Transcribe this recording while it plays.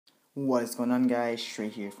What is going on, guys? Shrey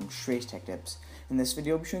here from Shrey's Tech Tips. In this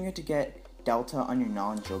video, I'll be showing you how to get Delta on your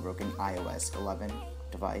non-jailbroken iOS 11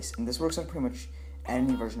 device. And this works on pretty much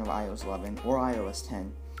any version of iOS 11 or iOS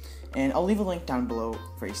 10. And I'll leave a link down below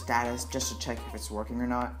for a status just to check if it's working or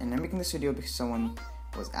not. And I'm making this video because someone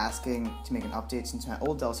was asking to make an update since my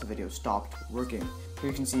old Delta video stopped working.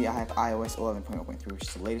 Here you can see I have iOS 11.0.3, which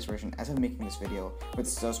is the latest version as I'm making this video, but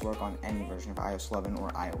this does work on any version of iOS 11 or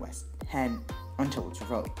iOS 10 until it's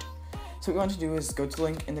revoked. So what you want to do is go to the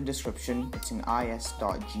link in the description. It's an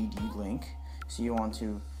is.gd link. So you want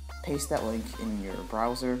to paste that link in your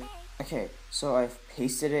browser. Okay, so I've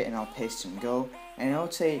pasted it and I'll paste and go. And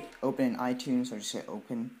I'll say open in iTunes, so I just say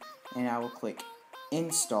open. And I will click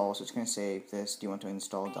install. So it's going to say this. Do you want to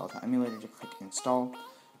install Delta Emulator? Just click install.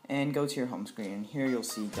 And go to your home screen. And here you'll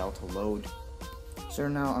see Delta load. So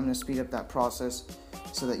now I'm going to speed up that process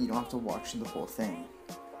so that you don't have to watch the whole thing.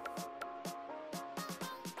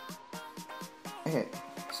 Okay,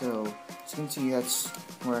 so as you can see, that's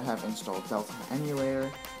where I have installed Delta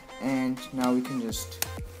Emulator, and now we can just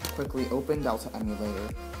quickly open Delta Emulator.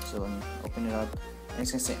 So let me open it up, and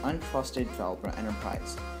it's going to say Untrusted Developer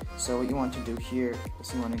Enterprise. So what you want to do here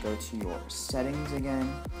is you want to go to your settings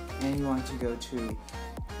again, and you want to go to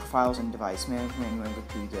Profiles and Device Management, and you want to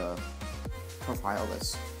go to the profile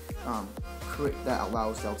that's that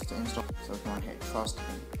allows Delta to install. So if you want to hit Trust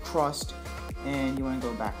and Trust, and you want to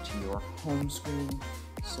go back to your home screen,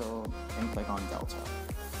 and click on Delta.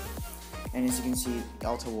 And as you can see,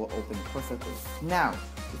 Delta will open perfectly. Now,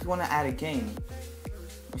 if you want to add a game,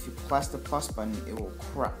 if you press the plus button, it will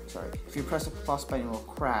crash. If you press the plus button, it will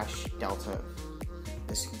crash Delta,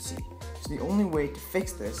 as you can see. So the only way to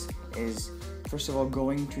fix this is, first of all,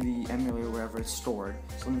 going to the emulator wherever it's stored.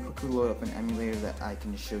 So let me quickly load up an emulator that I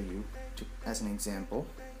can show you as an example.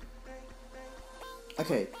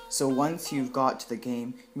 Okay, so once you've got to the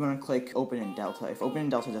game, you want to click Open in Delta. If Open in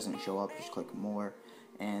Delta doesn't show up, just click More,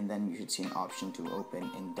 and then you should see an option to Open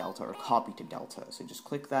in Delta or Copy to Delta. So just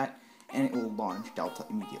click that, and it will launch Delta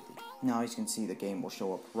immediately. Now, as you can see, the game will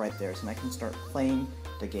show up right there, so I can start playing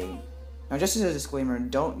the game. Now, just as a disclaimer,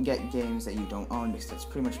 don't get games that you don't own because that's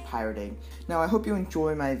pretty much pirating. Now, I hope you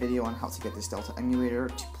enjoy my video on how to get this Delta emulator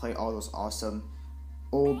to play all those awesome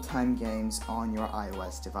old-time games on your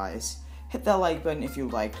iOS device. Hit that like button if you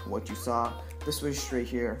liked what you saw. This was Shrey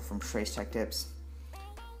here from Shrey's Tech Tips,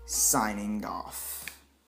 signing off.